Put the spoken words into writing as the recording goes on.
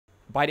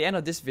by the end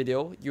of this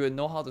video, you will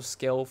know how to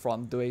scale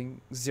from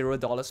doing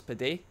 $0 per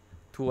day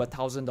to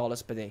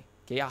 $1,000 per day.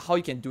 Okay, how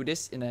you can do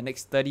this in the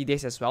next 30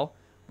 days as well,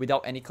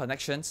 without any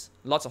connections,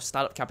 lots of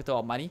startup capital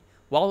or money,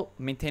 while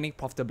maintaining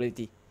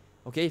profitability.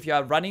 Okay, if you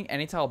are running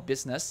any type of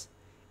business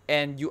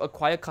and you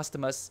acquire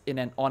customers in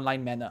an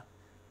online manner,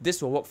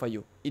 this will work for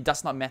you. It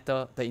does not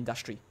matter the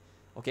industry.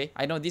 Okay,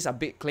 I know these are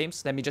big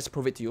claims. Let me just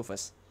prove it to you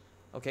first.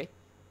 Okay,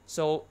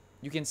 so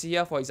you can see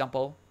here, for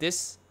example,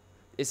 this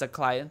is a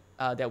client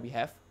that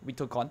we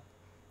took on.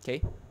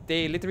 Okay,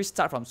 they literally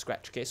start from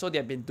scratch. Okay, so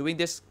they've been doing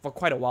this for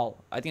quite a while.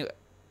 I think,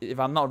 if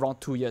I'm not wrong,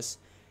 2 years,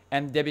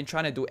 and they've been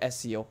trying to do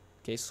SEO.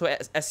 Okay, so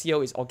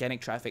SEO is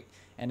organic traffic,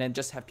 and then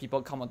just have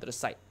people come onto the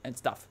site and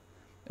stuff.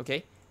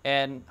 Okay,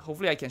 and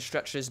hopefully I can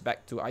stretch this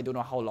back to, I don't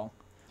know how long.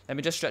 Let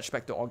me just stretch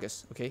back to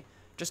August. Okay,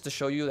 just to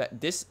show you that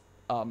this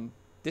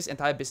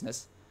entire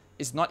business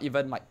is not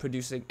even like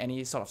producing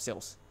any sort of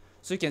sales.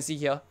 So you can see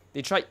here,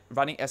 they tried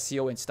running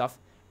SEO and stuff,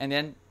 and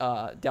then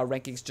their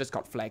rankings just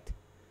got flagged.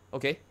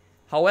 Okay,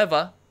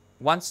 however,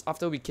 once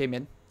after we came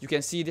in, you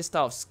can see this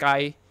type of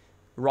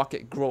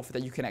skyrocket growth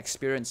that you can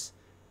experience,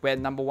 where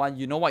number one,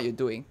 you know what you're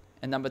doing,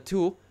 and number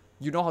two,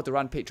 you know how to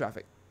run paid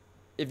traffic.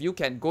 If you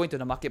can go into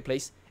the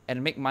marketplace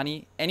and make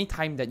money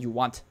anytime that you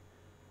want,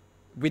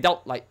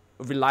 without like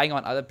relying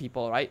on other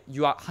people, right?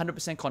 You are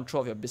 100%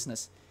 control of your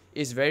business.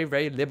 It's very,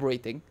 very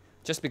liberating,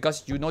 just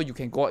because you know you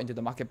can go out into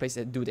the marketplace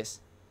and do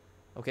this.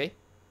 Okay,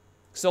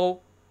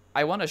 so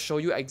I want to show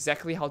you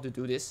exactly how to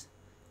do this,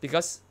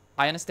 because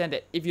I understand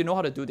that if you know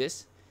how to do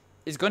this,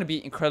 it's going to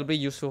be incredibly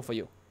useful for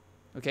you.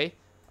 Okay,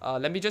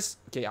 let me just,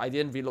 okay, I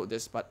didn't reload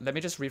this, but let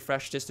me just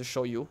refresh this to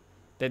show you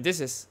that this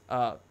is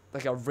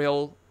like a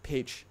real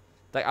page.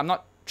 Like, I'm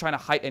not trying to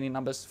hide any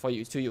numbers for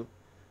you, to you.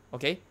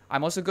 Okay,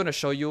 I'm also going to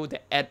show you the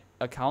ad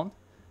account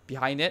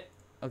behind it.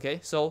 Okay,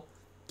 so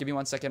give me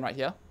 1 second right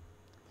here.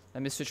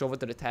 Let me switch over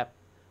to the tab.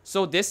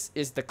 So this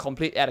is the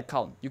complete ad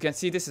account. You can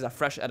see this is a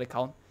fresh ad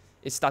account.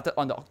 It started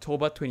on the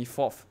October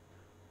 24th.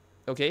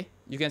 Okay,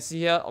 you can see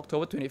here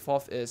October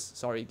 24th is,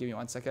 sorry, give me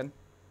 1 second.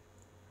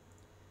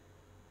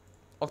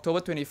 October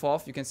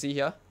 24th, you can see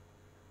here,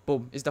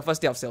 boom, it's the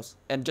first day of sales,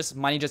 and just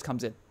money just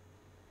comes in.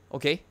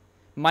 Okay,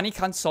 money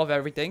can't solve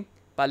everything,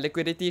 but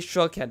liquidity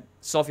sure can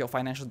solve your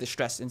financial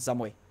distress in some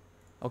way.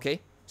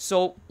 Okay,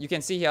 so you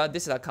can see here,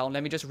 this is the account.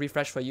 Let me just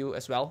refresh for you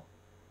as well.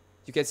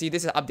 You can see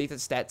this is updated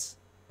stats.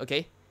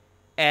 Okay,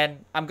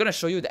 and I'm going to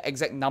show you the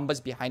exact numbers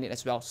behind it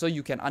as well, so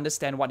you can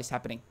understand what is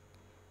happening.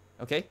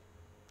 Okay,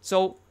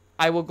 so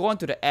I will go on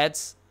to the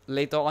ads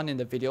later on in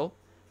the video,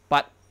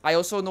 but I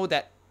also know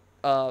that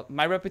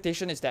my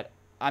reputation is that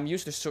I'm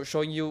used to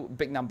showing you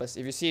big numbers.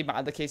 If you see my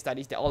other case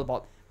studies, they're all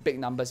about big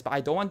numbers, but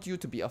I don't want you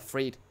to be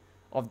afraid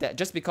of that.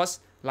 Just because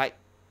like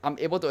I'm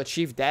able to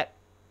achieve that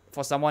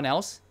for someone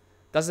else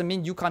doesn't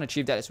mean you can't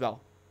achieve that as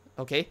well.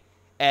 Okay,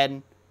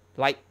 and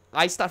like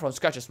I start from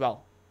scratch as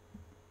well.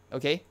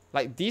 Okay,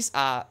 like these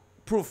are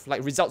proof,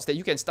 like results that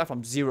you can start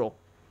from zero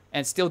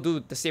and still do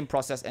the same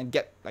process and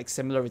get like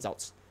similar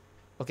results.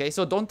 Okay,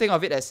 so don't think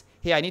of it as,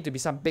 hey, I need to be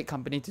some big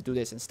company to do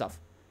this and stuff.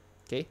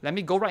 Okay, let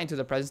me go right into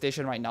the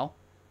presentation right now.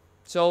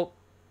 So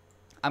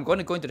I'm going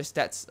to go into the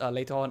stats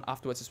later on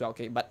afterwards as well.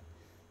 Okay, but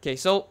okay,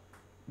 so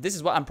this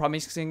is what I'm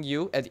promising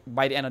you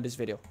by the end of this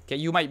video. Okay,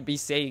 you might be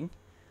saying,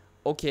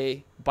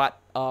 okay, but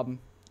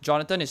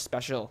Jonathan is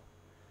special.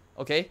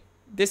 Okay,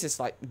 this is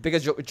like the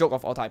biggest joke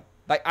of all time.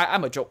 Like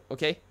I'm a joke.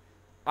 Okay,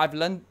 I've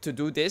learned to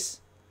do this.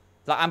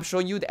 Like I'm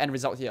showing you the end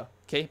result here.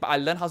 Okay, but I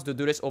learned how to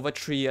do this over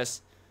 3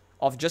 years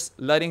of just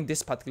learning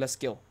this particular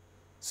skill.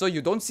 So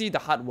you don't see the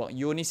hard work,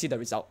 you only see the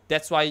result.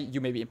 That's why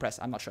you may be impressed.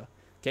 I'm not sure.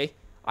 Okay,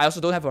 I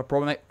also don't have a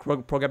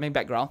programming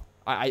background.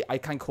 I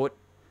can't code.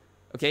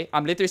 Okay,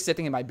 I'm literally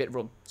sitting in my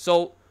bedroom.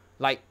 So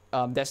like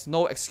there's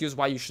no excuse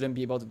why you shouldn't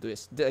be able to do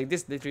this.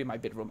 This is literally my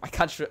bedroom. I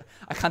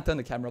can't turn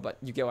the camera, but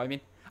you get what I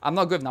mean. I'm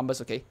not good with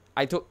numbers. Okay,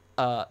 I took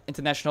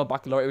international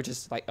baccalaureate, which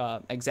is like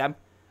exam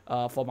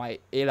for my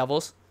A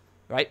levels,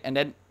 right? And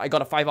then I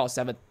got a 5 out of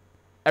 7.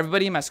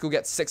 Everybody in my school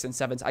gets 6 and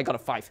 7s. I got a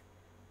 5.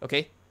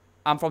 Okay,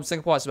 I'm from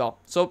Singapore as well.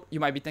 So you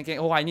might be thinking,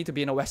 oh, I need to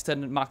be in a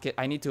Western market.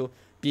 I need to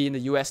be in the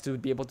US to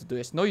be able to do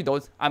this. No, you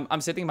don't.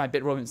 I'm sitting in my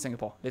bedroom in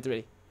Singapore,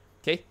 literally.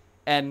 Okay,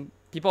 and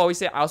people always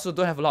say I also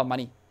don't have a lot of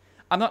money.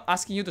 I'm not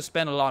asking you to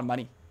spend a lot of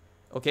money.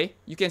 Okay,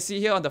 you can see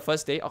here on the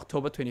first day,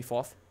 October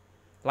 24th,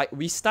 like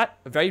we start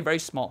very, very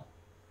small.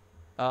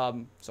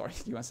 Sorry,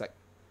 give me 1 sec.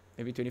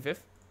 Maybe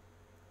 25th.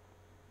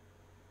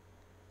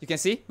 You can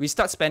see we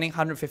start spending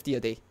 150 a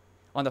day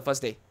on the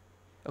first day.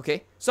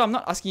 Okay, so I'm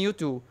not asking you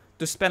to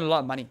spend a lot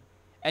of money.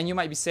 And you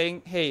might be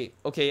saying, hey,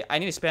 okay, I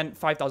need to spend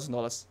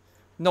 $5,000.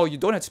 No, you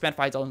don't have to spend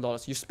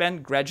 $5,000. You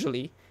spend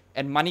gradually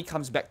and money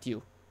comes back to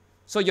you.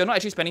 So you're not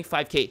actually spending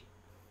 5K.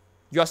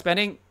 You're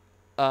spending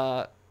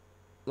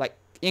like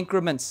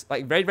increments,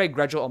 like very, very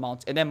gradual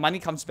amounts, and then money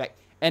comes back,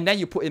 and then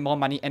you put in more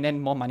money, and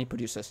then more money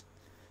produces.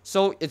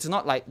 So it's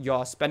not like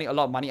you're spending a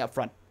lot of money up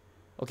front.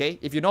 Okay,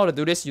 if you know how to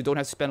do this, you don't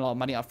have to spend a lot of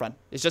money up front.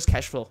 It's just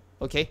cash flow.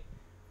 Okay,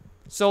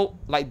 so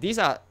like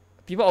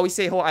people always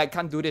say, oh, I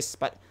can't do this,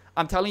 but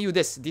I'm telling you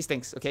these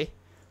things. Okay,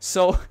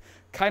 so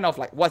kind of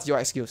like, what's your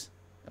excuse?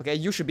 Okay,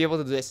 you should be able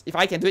to do this. If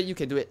I can do it, you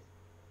can do it.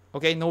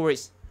 Okay, no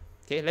worries.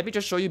 Okay, let me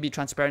just show you, be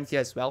transparent here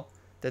as well.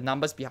 The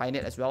numbers behind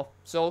it as well.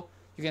 So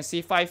you can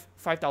see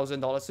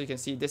 $5,000. So you can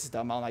see this is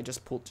the amount I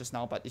just pulled just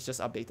now, but it's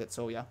just updated.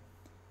 So yeah,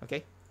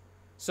 okay.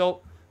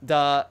 So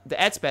the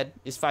ad spend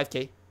is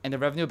 5K and the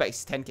revenue back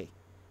is 10K.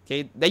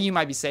 Okay, then you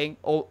might be saying,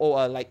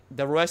 like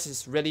the ROAS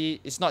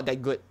it's not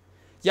that good.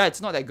 Yeah,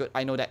 it's not that good.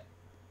 I know that.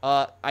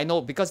 I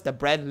know because the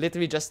brand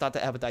literally just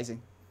started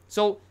advertising.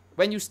 So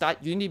when you start,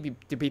 you need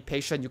to be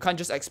patient. You can't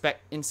just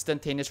expect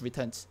instantaneous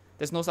returns.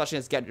 There's no such thing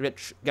as get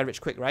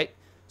rich quick, right?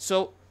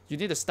 So you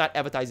need to start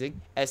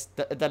advertising. As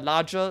the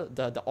larger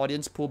the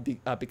audience pool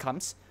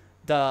becomes,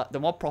 the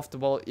more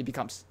profitable it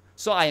becomes.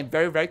 So I am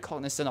very, very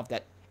cognizant of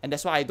that. And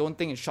that's why I don't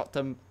think in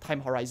short-term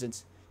time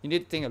horizons. You need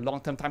to think in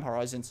long-term time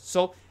horizons.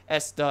 So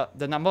as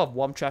the number of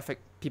warm traffic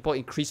people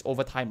increase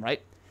over time,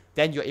 right?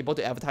 Then you're able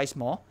to advertise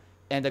more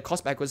and the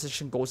cost per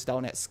acquisition goes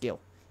down at scale.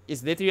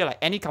 It's literally like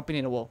any company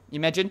in the world.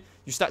 Imagine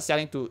you start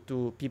selling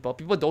to people.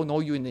 People don't know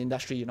you in the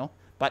industry, you know.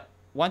 But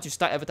once you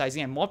start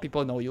advertising and more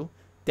people know you,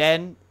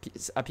 then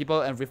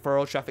people and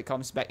referral traffic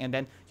comes back and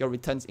then your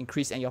returns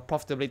increase and your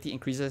profitability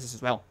increases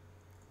as well.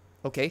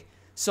 Okay,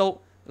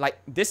 so like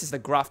this is the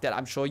graph that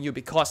I'm showing you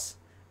because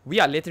we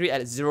are literally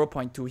at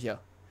 0.2 here.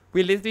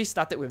 We literally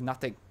started with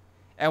nothing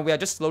and we are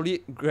just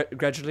slowly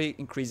gradually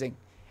increasing.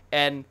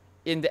 And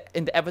in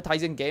the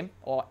advertising game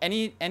or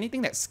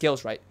anything that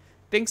scales, right?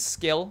 Things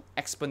scale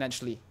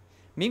exponentially.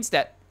 Means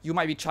that you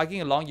might be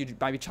chugging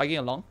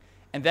along,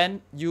 and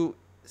then you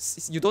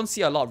don't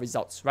see a lot of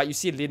results, right? You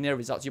see linear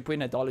results. You put in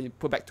 $1, you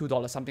put back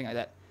 $2, something like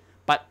that.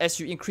 But as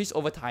you increase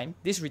over time,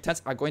 these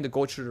returns are going to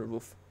go through the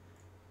roof.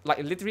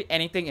 Like literally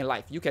anything in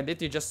life, you can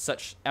literally just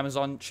search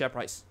Amazon share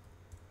price,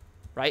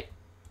 right?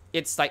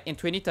 It's like in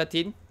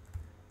 2013,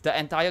 the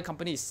entire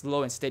company is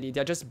slow and steady.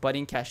 They're just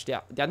burning cash.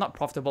 They're not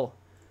profitable,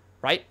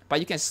 right? But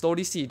you can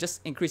slowly see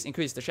just increase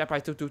the share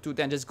price to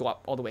then just go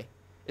up all the way.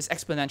 It's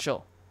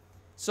exponential.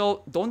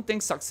 So don't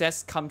think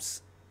success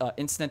comes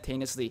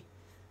instantaneously.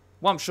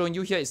 What I'm showing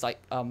you here is like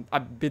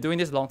I've been doing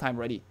this a long time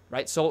already,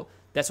 right? So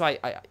that's why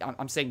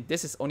I'm saying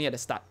this is only at the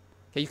start.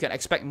 Okay, you can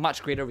expect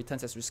much greater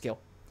returns as we scale.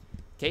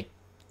 Okay,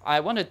 I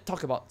want to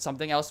talk about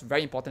something else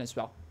very important as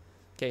well.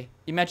 Okay,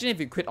 imagine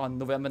if you quit on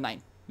November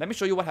 9. Let me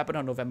show you what happened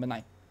on November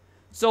 9.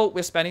 So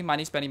we're spending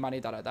money,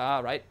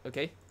 right?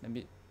 Okay, let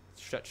me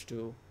stretch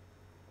to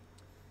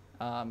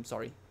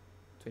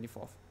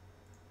 24th.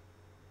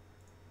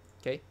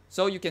 Okay,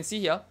 so you can see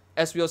here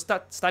as we'll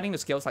starting to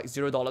scale, it's like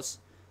 $0.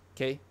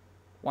 Okay,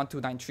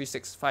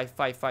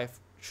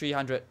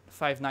 12936555300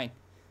 59.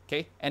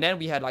 Okay, and then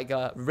we had like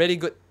a really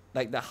good,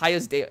 like the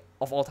highest day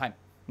of all time,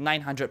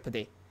 900 per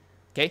day.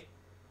 Okay,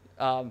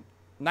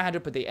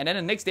 900 per day, and then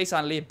the next day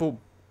suddenly boom,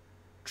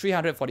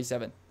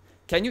 347.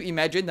 Can you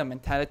imagine the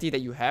mentality that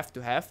you have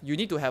to have? You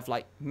need to have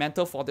like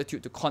mental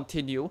fortitude to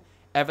continue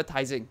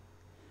advertising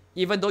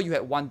even though you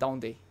had one down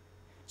day.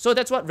 So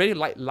that's what really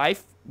like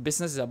life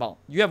business is about.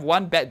 You have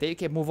one bad day,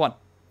 okay, move on,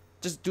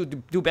 just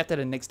do better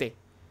the next day,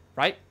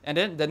 right? And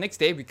then the next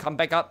day we come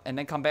back up and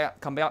then come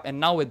back up, and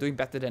now we're doing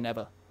better than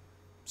ever.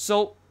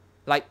 So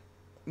like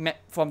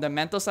from the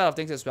mental side of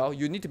things as well,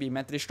 you need to be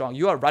mentally strong.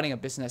 You are running a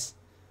business.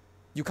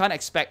 You can't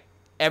expect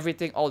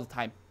everything all the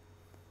time,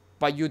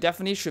 but you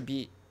definitely should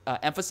be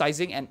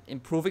emphasizing and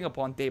improving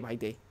upon day by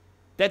day.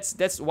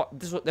 That's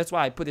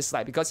why I put this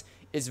slide, because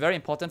it's very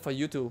important for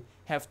you to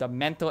have the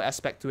mental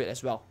aspect to it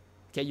as well.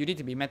 Okay, you need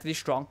to be mentally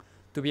strong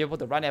to be able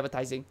to run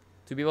advertising,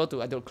 to be able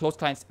to close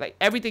clients, like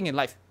everything in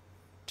life.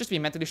 Just be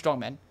mentally strong,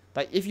 man.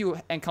 Like if you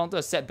encounter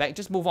a setback,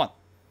 just move on.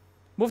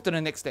 Move to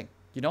the next thing,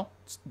 you know?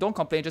 Don't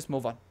complain, just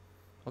move on.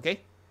 Okay?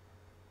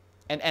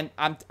 And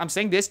I'm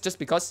saying this just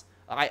because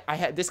I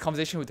had this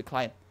conversation with the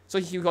client. So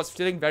he was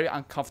feeling very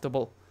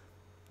uncomfortable,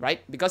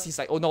 right? Because he's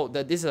like, oh no,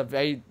 this is a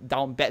very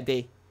bad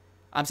day.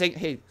 I'm saying,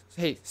 hey,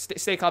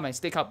 stay calm and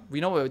stay calm.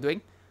 We know what we're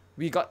doing.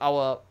 We got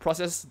our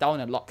process down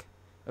and lock.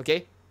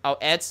 Okay? Our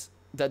ads,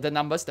 the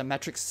numbers, the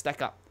metrics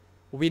stack up.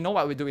 We know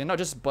what we're doing, not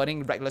just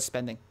burning reckless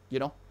spending, you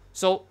know?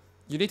 So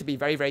you need to be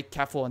very, very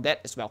careful on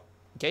that as well.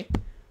 Okay?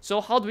 So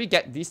how do we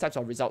get these types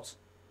of results?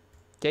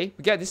 Okay?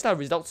 We get these type of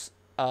results.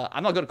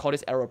 I'm not going to call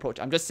this arrow approach.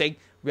 I'm just saying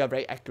we are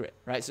very accurate,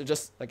 right? So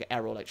just like an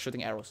arrow, like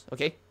shooting arrows.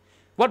 Okay?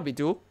 What we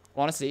do,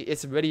 honestly,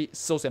 it's really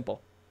so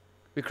simple.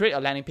 We create a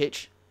landing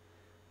page.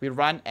 We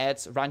run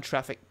ads, run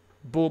traffic.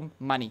 Boom,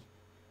 money.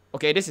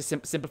 Okay, this is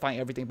simplifying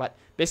everything, but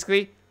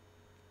basically,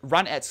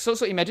 run ads. So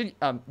imagine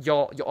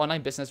your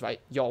online business, right?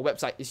 Your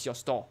website is your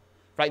store,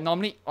 right?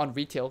 Normally on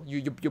retail,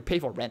 you pay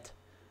for rent,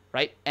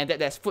 right? And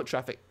there's foot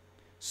traffic.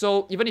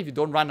 So even if you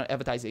don't run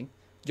advertising,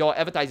 your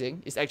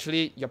advertising is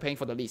actually you're paying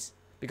for the lease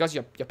because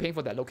you're paying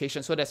for that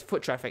location. So there's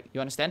foot traffic. You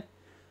understand?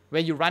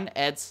 When you run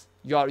ads,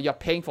 you're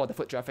paying for the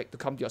foot traffic to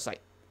come to your site.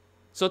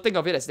 So think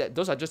of it as that.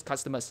 Those are just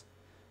customers.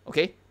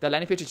 Okay, the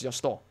landing page is your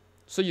store.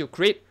 So you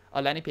create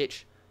a landing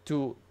page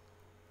to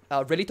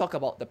really talk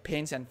about the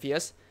pains and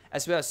fears,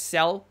 as well as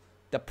sell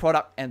the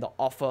product and the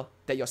offer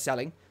that you're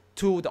selling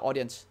to the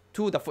audience,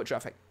 to the foot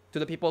traffic, to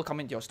the people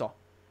coming to your store,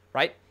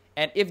 right?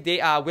 And if they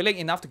are willing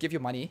enough to give you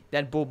money,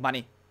 then boom,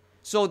 money.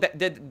 So they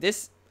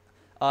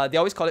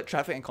always call it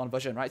traffic and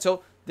conversion, right?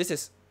 So this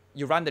is,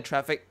 you run the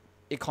traffic,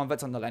 it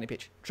converts on the landing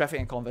page. Traffic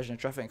and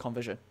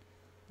conversion.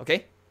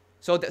 Okay?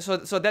 So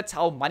that's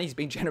how money is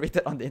being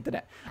generated on the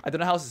internet. I don't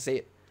know how else to say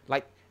it.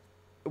 Like,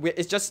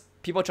 it's just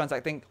people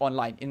transacting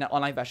online in an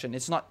online fashion.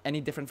 It's not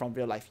any different from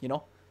real life, you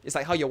know? It's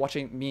like how you're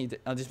watching me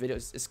on this video.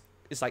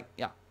 It's like,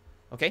 yeah.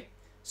 Okay?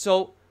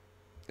 So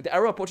the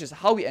arrow approach is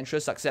how we ensure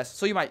success.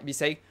 So you might be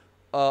saying,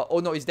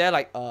 oh no, is there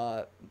like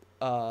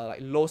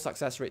low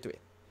success rate to it?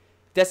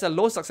 There's a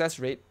low success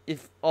rate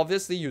if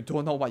obviously you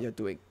don't know what you're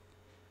doing.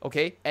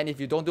 Okay? And if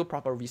you don't do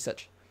proper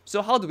research.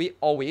 So how do we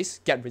always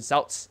get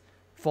results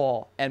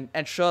for and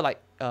ensure like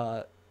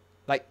that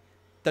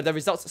the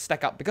results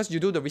stack up? Because you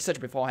do the research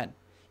beforehand.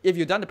 If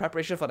you've done the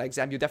preparation for the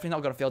exam, you're definitely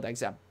not going to fail the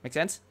exam. Make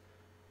sense?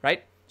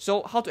 Right?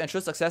 So how to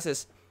ensure success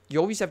is you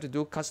always have to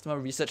do customer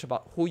research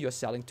about who you're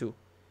selling to.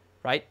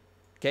 Right?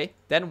 Okay?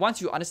 Then once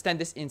you understand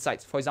these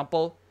insights, for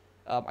example,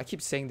 I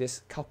keep saying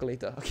this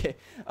calculator. Okay?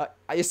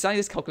 You're selling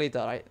this calculator,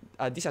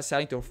 right? These are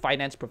selling to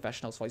finance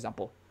professionals, for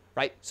example.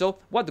 Right? So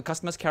what do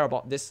customers care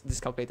about this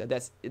calculator?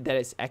 That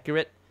is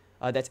accurate,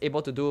 that's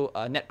able to do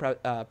net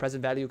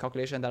present value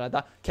calculation,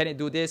 Can it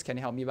do this? Can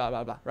it help me? Blah,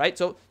 blah, blah. Right?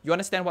 So you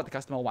understand what the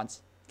customer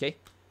wants. Okay?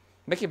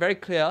 Make it very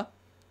clear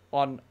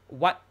on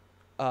what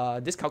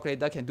this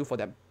calculator can do for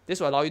them. This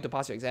will allow you to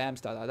pass your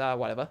exams,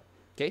 whatever.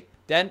 Okay?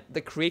 Then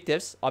the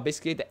creatives are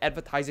basically the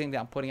advertising that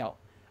I'm putting out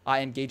are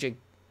engaging,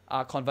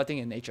 are converting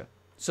in nature.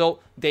 So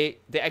they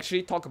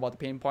actually talk about the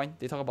pain point,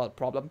 they talk about the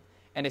problem,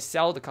 and they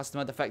sell the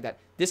customer the fact that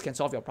this can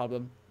solve your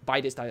problem,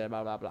 buy this, blah,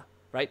 blah, blah, blah,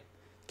 right?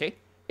 Okay?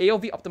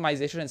 AOV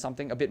optimization is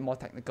something a bit more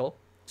technical.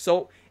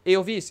 So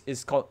AOV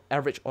is called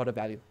average order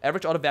value.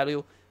 Average order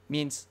value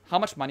means how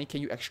much money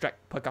can you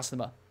extract per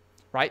customer,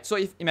 right? So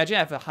if imagine I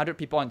have 100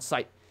 people on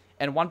site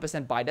and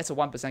 1% buy, that's a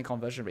 1%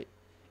 conversion rate.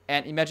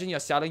 And imagine you're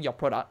selling your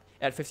product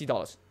at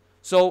 $50.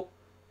 So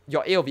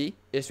your AOV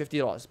is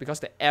 $50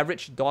 because the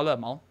average dollar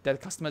amount that the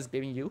customer is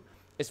giving you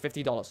is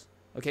 $50,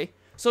 okay?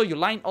 So you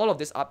line all of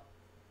this up,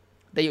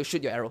 then you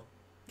shoot your arrow,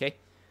 okay?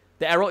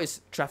 The arrow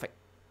is traffic.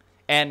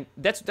 And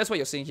that's what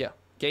you're seeing here,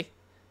 okay?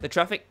 The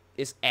traffic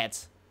is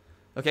ads,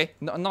 okay?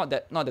 Not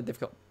that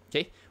difficult,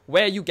 okay?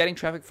 Where are you getting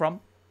traffic from?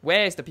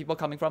 Where is the people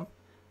coming from?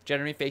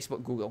 Generally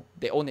Facebook, Google.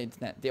 They own the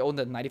internet. They own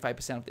the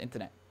 95% of the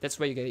internet. That's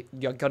where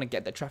you're gonna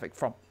get the traffic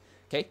from,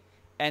 okay?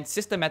 And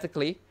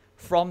systematically,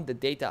 from the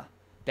data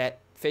that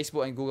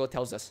Facebook and Google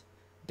tells us,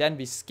 then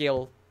we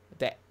scale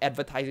the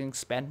advertising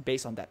spend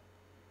based on that,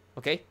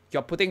 okay?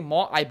 You're putting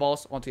more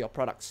eyeballs onto your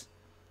products.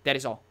 That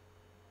is all.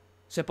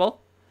 Simple.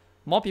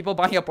 More people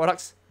buying your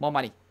products, more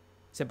money.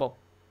 Simple.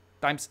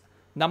 Times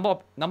number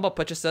of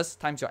purchases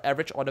times your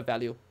average order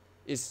value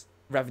is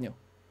revenue.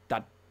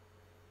 Done.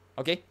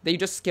 Okay? Then you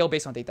just scale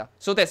based on data.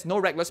 So there's no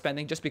reckless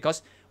spending just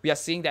because we are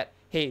seeing that,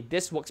 hey,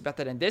 this works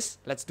better than this.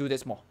 Let's do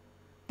this more.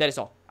 That is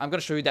all. I'm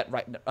going to show you that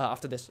right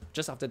after this.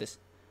 Just after this.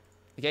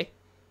 Okay?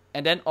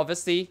 And then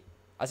obviously,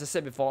 as I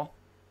said before,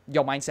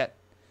 your mindset.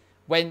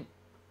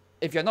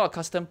 If you're not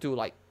accustomed to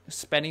like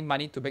spending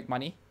money to make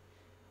money,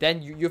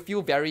 then you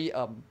feel very,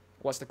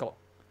 what's it called?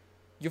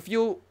 You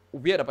feel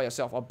weird about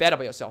yourself or bad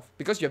about yourself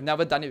because you've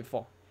never done it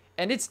before.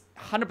 And it's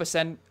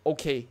 100%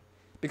 okay.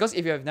 Because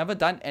if you have never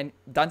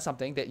done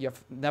something that you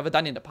have never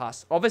done in the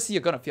past, obviously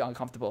you're going to feel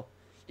uncomfortable.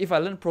 If I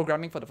learn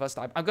programming for the first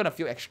time, I'm going to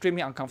feel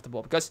extremely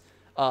uncomfortable because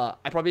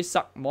I probably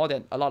suck more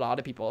than a lot of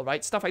other people,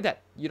 right? Stuff like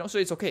that, you know, so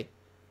it's okay.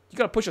 You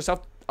got to push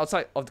yourself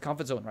outside of the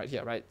comfort zone right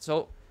here, right?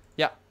 So,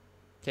 yeah,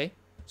 okay.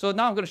 So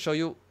now I'm going to show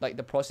you like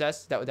the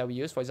process that we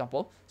use, for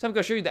example. So I'm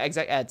going to show you the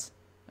exact ads,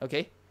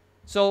 okay?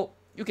 So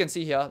you can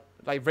see here,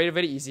 like very,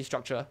 very easy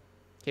structure.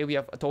 Okay, we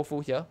have a tofu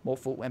here,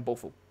 mofu, and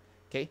bofu.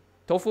 Okay,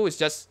 tofu is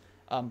just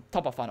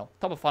top of funnel.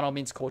 Top of funnel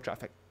means cold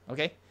traffic,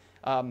 okay?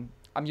 I'm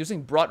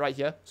using broad right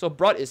here. So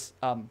broad is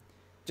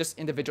just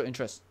individual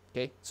interest,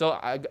 okay? So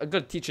I'm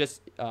going to teach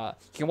this. You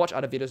can watch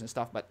other videos and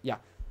stuff, but yeah,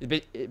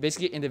 it's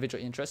basically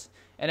individual interest.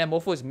 And then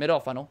mofu is middle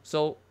of funnel.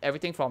 So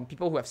everything from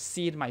people who have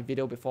seen my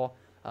video before,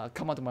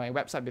 come onto my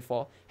website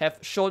before, have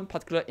shown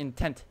particular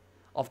intent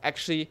of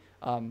actually,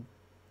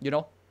 you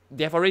know,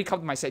 they have already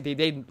come to my site.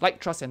 They like,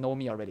 trust, and know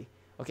me already,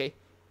 okay?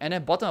 And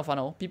then bottom of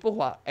funnel, people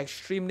who are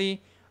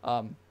extremely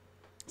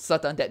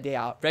certain that they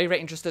are very, very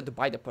interested to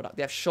buy the product.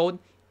 They have shown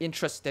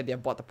interest that they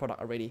have bought the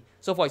product already.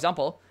 So for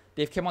example,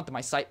 they've come onto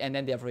my site and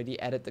then they have already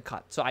added the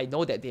cart. So I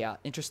know that they are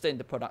interested in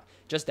the product,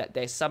 just that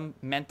there's some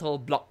mental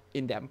block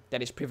in them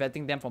that is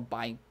preventing them from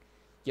buying,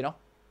 you know?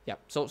 Yeah,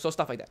 so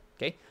stuff like that,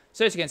 okay?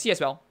 So as you can see as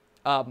well,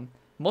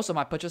 most of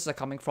my purchases are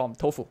coming from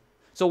tofu.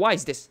 So why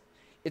is this?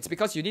 It's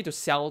because you need to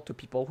sell to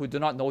people who do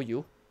not know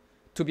you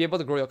to be able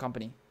to grow your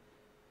company.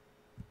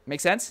 Make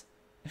sense?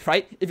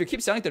 Right? If you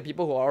keep selling to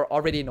people who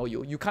already know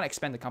you, you can't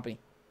expand the company.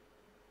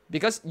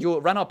 Because you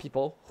run out of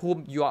people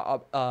who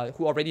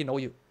already know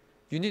you.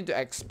 You need to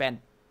expand.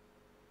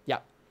 Yeah.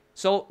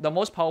 So the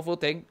most powerful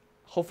thing,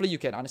 hopefully you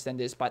can understand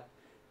this, but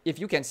if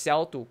you can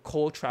sell to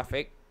cold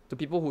traffic, to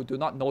people who do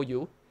not know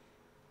you,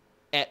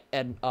 at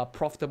a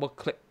profitable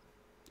clip,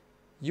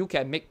 you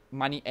can make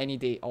money any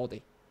day, all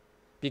day.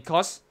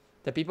 Because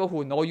the people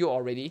who know you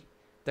already,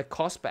 the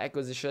cost per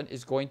acquisition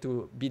is going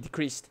to be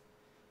decreased.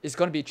 It's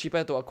going to be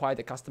cheaper to acquire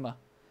the customer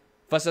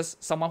versus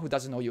someone who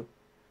doesn't know you,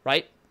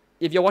 right?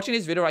 If you're watching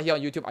this video right here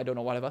on YouTube, I don't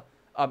know, whatever,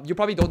 you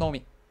probably don't know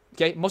me,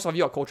 okay? Most of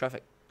you are cold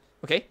traffic,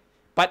 okay?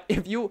 But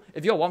if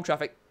you're warm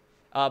traffic,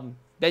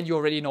 then you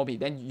already know me.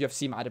 Then you have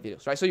seen my other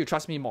videos, right? So you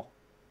trust me more.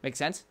 Make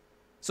sense?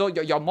 So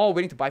you're more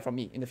willing to buy from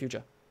me in the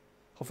future.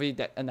 Hopefully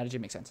that analogy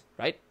makes sense,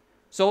 right?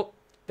 So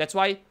that's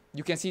why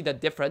you can see the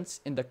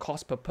difference in the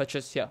cost per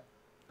purchase here.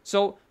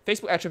 So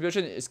Facebook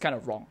attribution is kind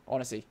of wrong,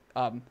 honestly.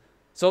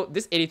 So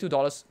this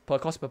 $82 per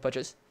cost per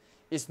purchase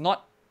is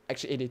not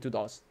actually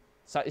 $82.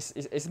 So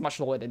it's much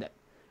lower than that,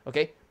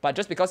 okay? But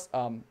just because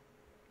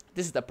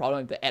this is the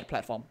problem with the ad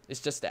platform, it's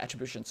just the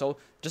attribution. So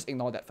just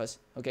ignore that first,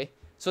 okay?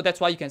 So that's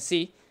why you can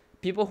see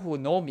people who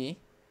know me,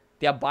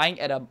 they are buying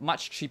at a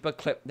much cheaper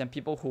clip than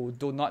people who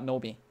do not know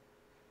me,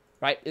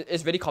 right?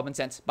 It's very common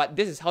sense, but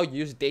this is how you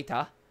use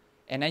data,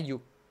 and then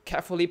you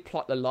carefully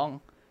plot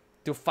along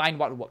to find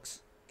what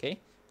works, okay?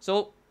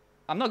 So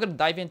I'm not going to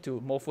dive into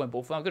Mofu and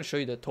Bofu. I'm going to show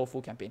you the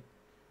Tofu campaign,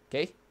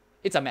 okay?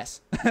 It's a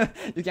mess.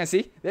 You can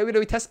see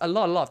we test a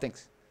lot of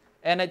things,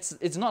 and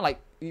it's not like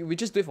we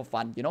just do it for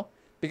fun, you know?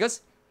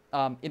 Because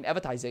in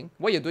advertising,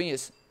 what you're doing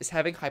is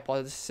having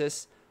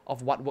hypothesis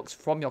of what works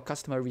from your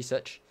customer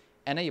research,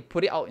 and then you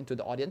put it out into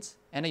the audience,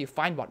 and then you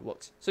find what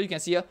works. So you can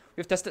see here,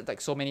 we've tested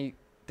like so many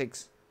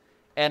things,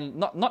 and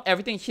not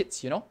everything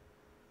hits, you know?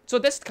 So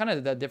that's kind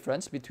of the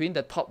difference between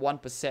the top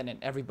 1% and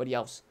everybody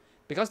else.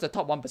 Because the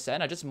top 1%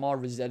 are just more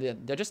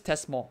resilient. They just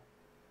test more,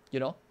 you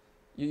know?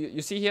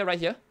 You see here, right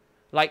here,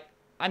 like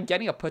I'm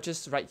getting a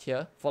purchase right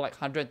here for like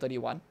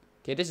 131.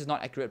 Okay, this is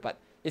not accurate, but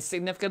it's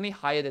significantly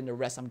higher than the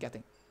rest I'm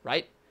getting,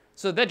 right?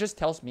 So that just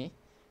tells me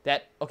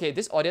that, okay,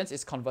 this audience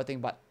is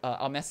converting, but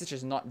our message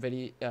is not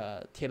really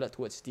tailored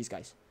towards these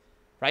guys,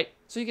 right?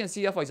 So you can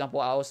see here, for example,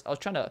 I was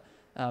trying to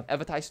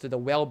advertise to the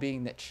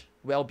well-being niche,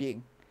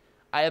 well-being.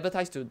 I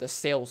advertised to the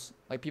sales,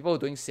 like people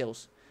doing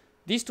sales.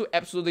 These two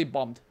absolutely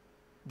bombed.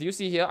 Do you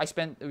see here?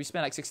 We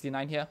spent like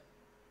 69 here,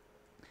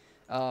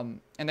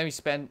 and then we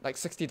spent like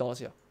 $60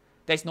 here.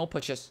 There's no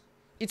purchase.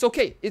 It's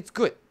okay. It's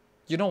good.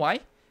 You know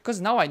why?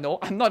 Because now I know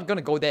I'm not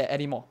gonna go there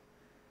anymore,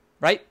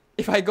 right?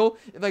 If I go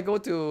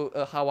to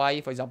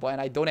Hawaii, for example, and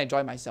I don't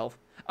enjoy myself,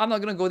 I'm not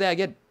gonna go there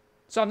again.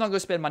 So I'm not gonna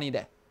spend money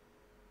there.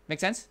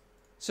 Make sense?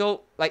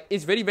 So like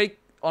it's very, very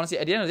honestly,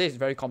 at the end of the day, it's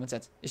very common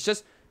sense. It's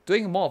just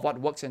doing more of what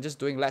works and just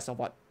doing less of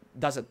what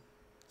doesn't,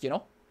 you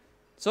know?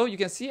 So you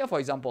can see here, for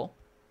example,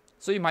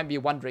 so you might be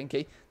wondering,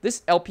 okay,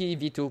 this LP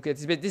V2, okay,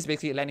 this is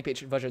basically landing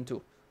page version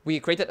 2. We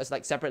created a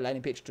like separate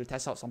landing page to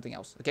test out something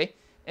else, okay?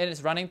 And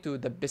it's running to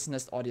the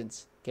business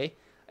audience, okay,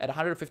 at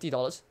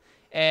 $150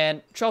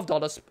 and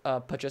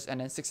 $12 purchase,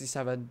 and then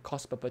 $67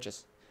 cost per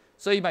purchase.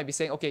 So you might be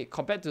saying, okay,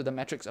 compared to the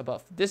metrics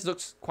above, this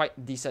looks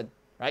quite decent,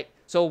 right?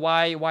 So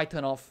why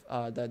turn off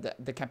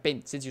the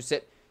campaign since you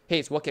said, hey,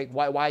 it's working?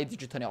 Why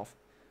did you turn it off?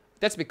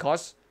 That's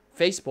because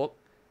Facebook,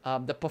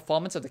 the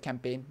performance of the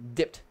campaign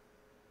dipped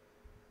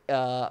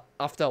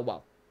after a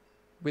while.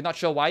 We're not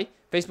sure why.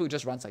 Facebook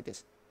just runs like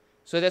this.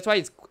 So that's why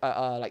it's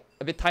like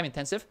a bit time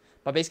intensive.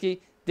 But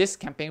basically, this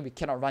campaign we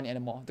cannot run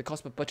anymore. The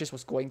cost per purchase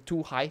was going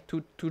too high,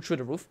 too through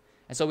the roof.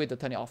 And so we had to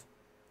turn it off.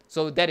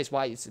 So that is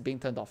why it's being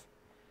turned off.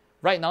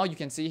 Right now, you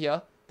can see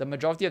here, the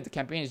majority of the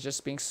campaign is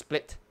just being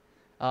split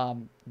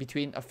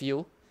between a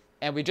few.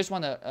 And we just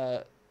want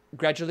to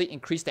gradually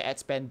increase the ad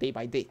spend day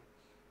by day,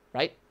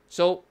 right?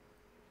 So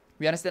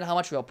we understand how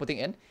much we are putting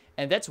in.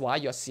 And that's why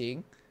you're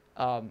seeing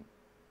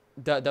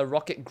the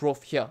rocket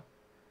growth here.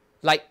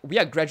 Like, we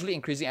are gradually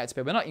increasing ad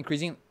spend. We're not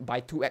increasing by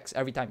 2x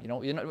every time, you know.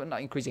 We're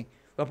not increasing.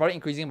 We're probably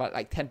increasing by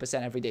like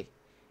 10% every day.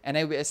 And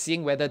then we're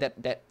seeing whether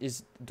that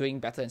is doing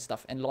better and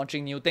stuff. And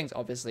launching new things,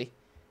 obviously,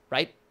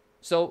 right?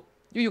 So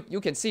you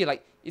can see,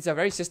 like, it's a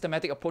very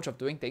systematic approach of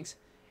doing things.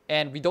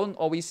 And we don't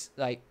always,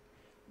 like,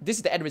 this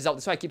is the end result.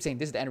 That's why I keep saying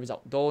this is the end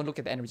result. Don't look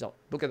at the end result.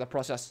 Look at the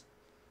process,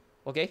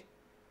 okay?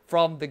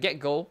 From the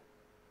get-go,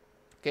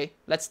 okay,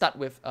 let's start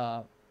with,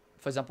 for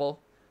example,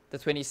 the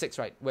 26,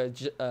 right, where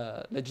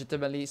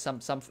legitimately some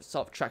sort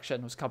of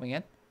traction was coming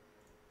in,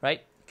 right?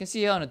 You can see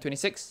here on the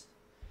 26,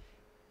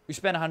 we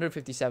spent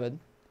 157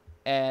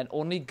 and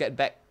only get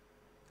back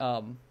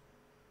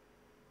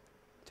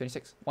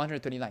 26,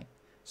 129.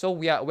 So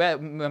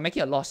we're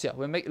making a loss here.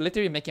 We're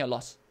literally making a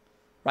loss,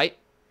 right?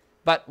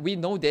 But we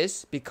know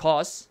this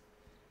because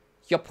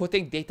you're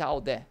putting data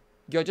out there.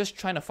 You're just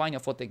trying to find your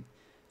footing.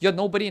 You're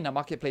nobody in the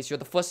marketplace. You're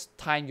the first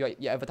time you're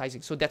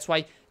advertising. So that's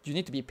why you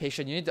need to be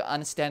patient. You need to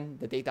understand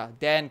the data.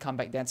 Then come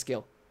back, then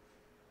scale.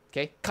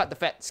 Okay? Cut the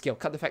fat, scale.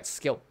 Cut the fat,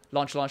 scale.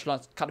 Launch.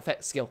 Cut the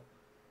fat, scale.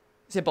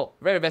 Simple.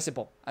 Very, very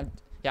simple.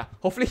 Yeah.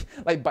 Hopefully,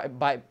 like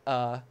by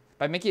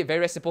making it very,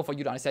 very simple for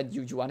you to understand,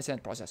 you understand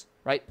the process,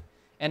 right?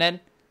 And then,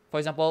 for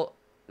example,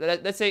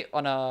 let's say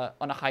on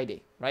a high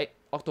day, right?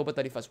 October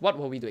 31st. What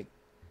were we doing?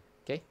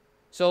 Okay?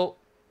 So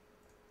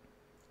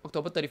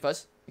October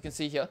 31st, you can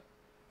see here,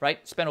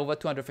 right? Spent over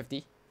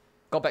 250,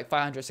 got back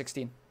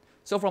 516.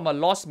 So from a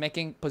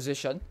loss-making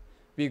position,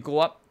 we go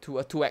up to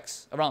a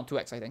 2x, around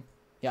 2x, I think.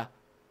 Yeah.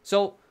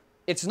 So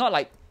it's not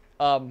like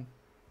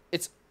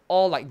it's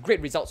all like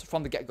great results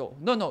from the get-go.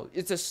 No,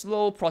 it's a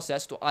slow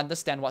process to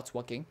understand what's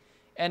working.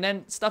 And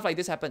then stuff like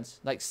this happens.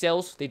 Like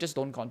sales, they just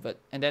don't convert.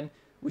 And then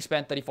we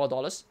spend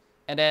 $34.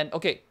 And then,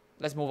 okay,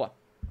 let's move on.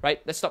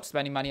 Right? Let's stop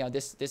spending money on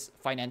this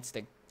finance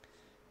thing.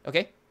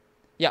 Okay?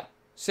 Yeah.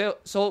 So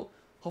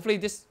hopefully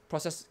this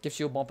process gives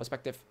you more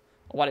perspective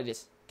on what it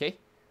is. Okay?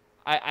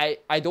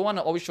 I don't want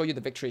to always show you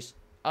the victories.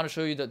 I want to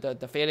show you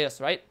the failures,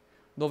 right?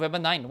 November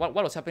 9. What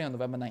was happening on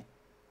November 9?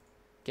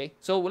 Okay,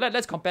 so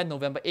let's compare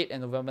November 8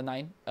 and November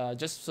 9,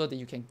 just so that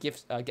you can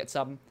get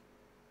some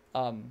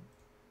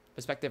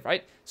perspective,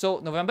 right? So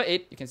November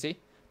 8, you can see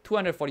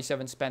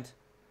 247 spent.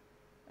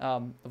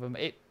 November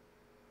 8,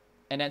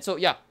 and then so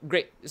yeah,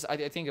 great. It's,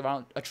 I think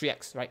around a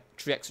 3x, right?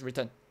 3x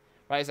return,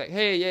 right? It's like,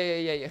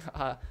 hey,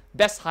 yeah,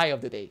 best high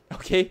of the day.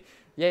 Okay,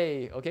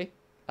 yay, okay.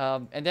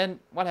 And then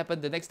what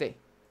happened the next day?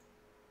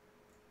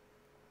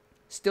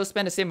 Still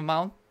spend the same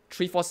amount,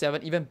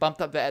 347, even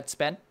bumped up the ad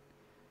spend,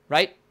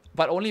 right?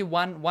 But only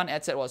one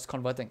ad set was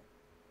converting,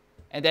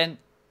 and then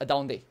a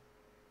down day.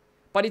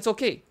 But it's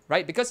okay,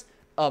 right? Because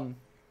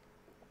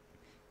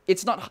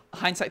it's not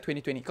hindsight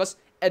 2020. Because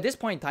at this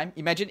point in time,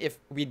 imagine if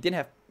we didn't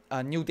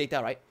have new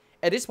data, right?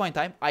 At this point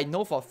in time, I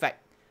know for a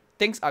fact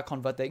things are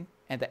converting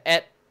and the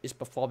ad is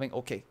performing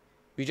okay.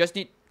 We just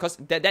need, because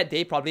that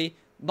day probably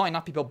not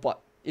enough people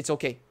bought. It's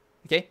okay.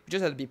 Okay, we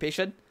just have to be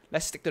patient.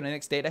 Let's stick to the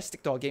next day. Let's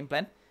stick to our game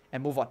plan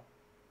and move on.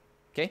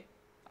 Okay,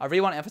 I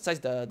really want to emphasize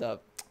the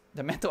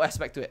mental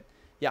aspect to it.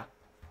 Yeah.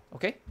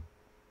 Okay.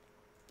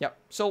 Yeah.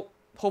 So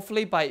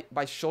hopefully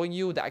by showing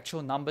you the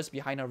actual numbers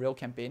behind a real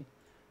campaign,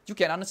 you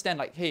can understand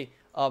like, hey,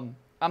 I'm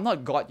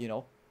not God, you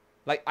know.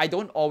 Like I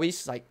don't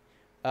always like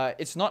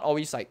it's not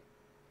always like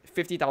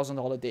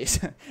 $50,000 days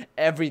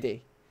every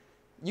day.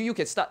 You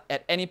can start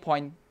at any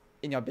point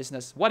in your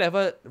business.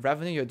 Whatever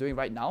revenue you're doing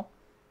right now,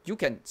 you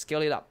can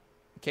scale it up.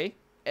 Okay?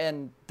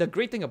 And the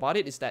great thing about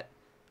it is that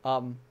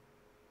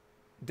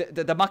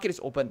the market is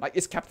open. Like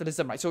it's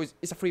capitalism, right? So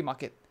it's a free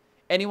market.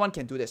 Anyone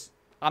can do this.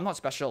 I'm not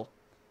special,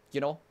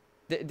 you know.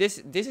 This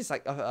is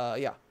like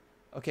yeah,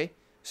 okay.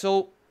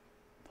 So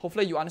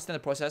hopefully you understand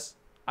the process.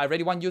 I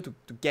really want you to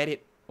get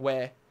it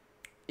where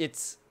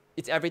it's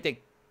everything.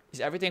 It's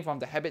everything from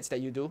the habits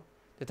that you do,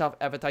 the type of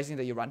advertising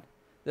that you run,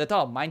 the type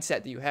of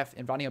mindset that you have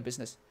in running a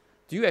business.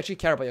 Do you actually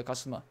care about your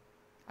customer?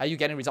 Are you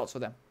getting results for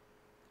them?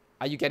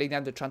 Are you getting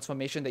them the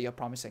transformation that you're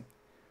promising?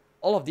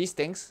 All of these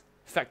things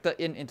factor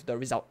into the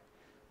result.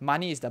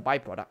 Money is the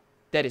byproduct.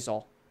 That is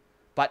all.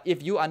 But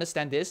if you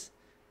understand this,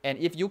 and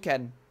if you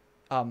can,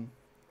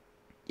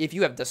 if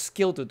you have the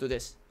skill to do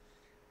this,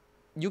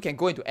 you can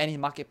go into any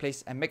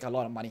marketplace and make a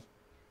lot of money.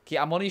 Okay,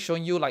 I'm only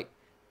showing you like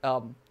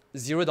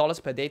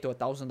 $0 per day to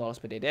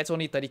 $1,000 per day. That's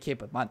only 30K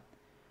per month,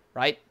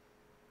 right?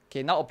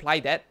 Okay, now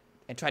apply that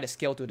and try to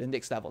scale to the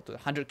next level, to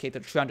 100K, to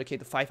 300K,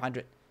 to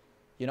 500.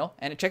 You know,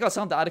 and check out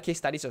some of the other case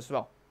studies as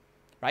well,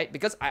 right?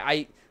 Because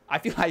I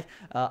feel like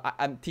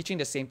I'm teaching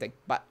the same thing,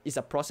 but it's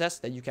a process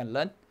that you can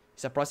learn.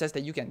 It's a process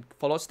that you can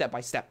follow step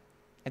by step,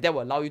 and that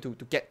will allow you to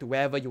get to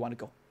wherever you want to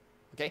go.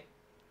 Okay.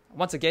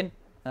 Once again,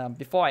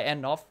 before I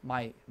end off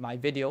my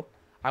video,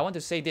 I want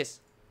to say this.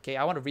 Okay,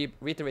 I want to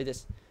reiterate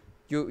this.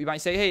 You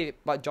might say, hey,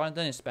 but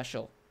Jonathan is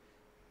special.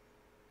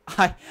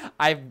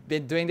 I've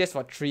been doing this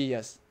for 3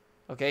 years.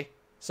 Okay,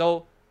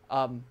 so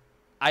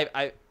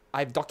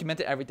I've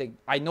documented everything.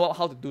 I know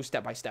how to do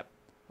step by step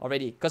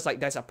already, because like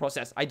there's a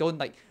process. I don't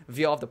like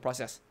veer off the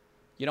process.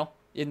 You know,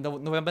 in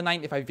November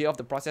 9, if I veer off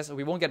the process,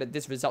 we won't get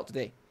this result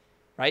today,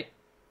 right?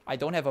 I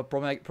don't have a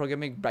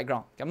programming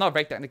background. I'm not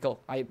very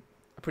technical. I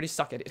pretty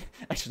suck at it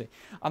actually.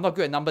 I'm not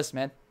good at numbers,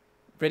 man.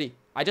 Really,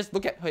 I just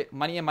look at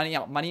money in, money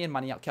out, money in,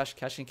 money out,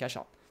 cash in, cash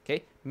out.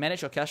 Okay,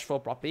 manage your cash flow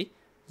properly.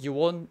 You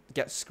won't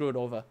get screwed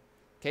over.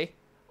 Okay.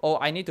 Oh,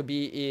 I need to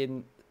be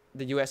in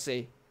the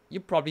USA. You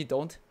probably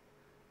don't.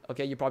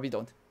 Okay, you probably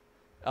don't.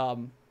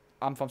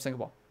 I'm from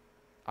Singapore.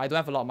 I don't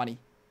have a lot of money.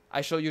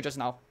 I showed you just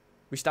now.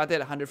 We started at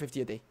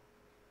 150 a day.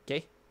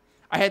 Okay?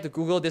 I had to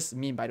Google this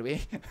meme, by the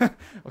way.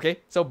 Okay?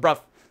 So, bruv,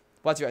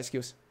 what's your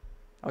excuse?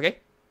 Okay?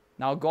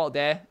 Now go out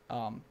there,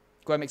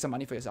 go and make some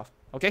money for yourself.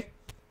 Okay?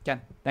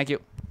 Can. Thank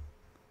you.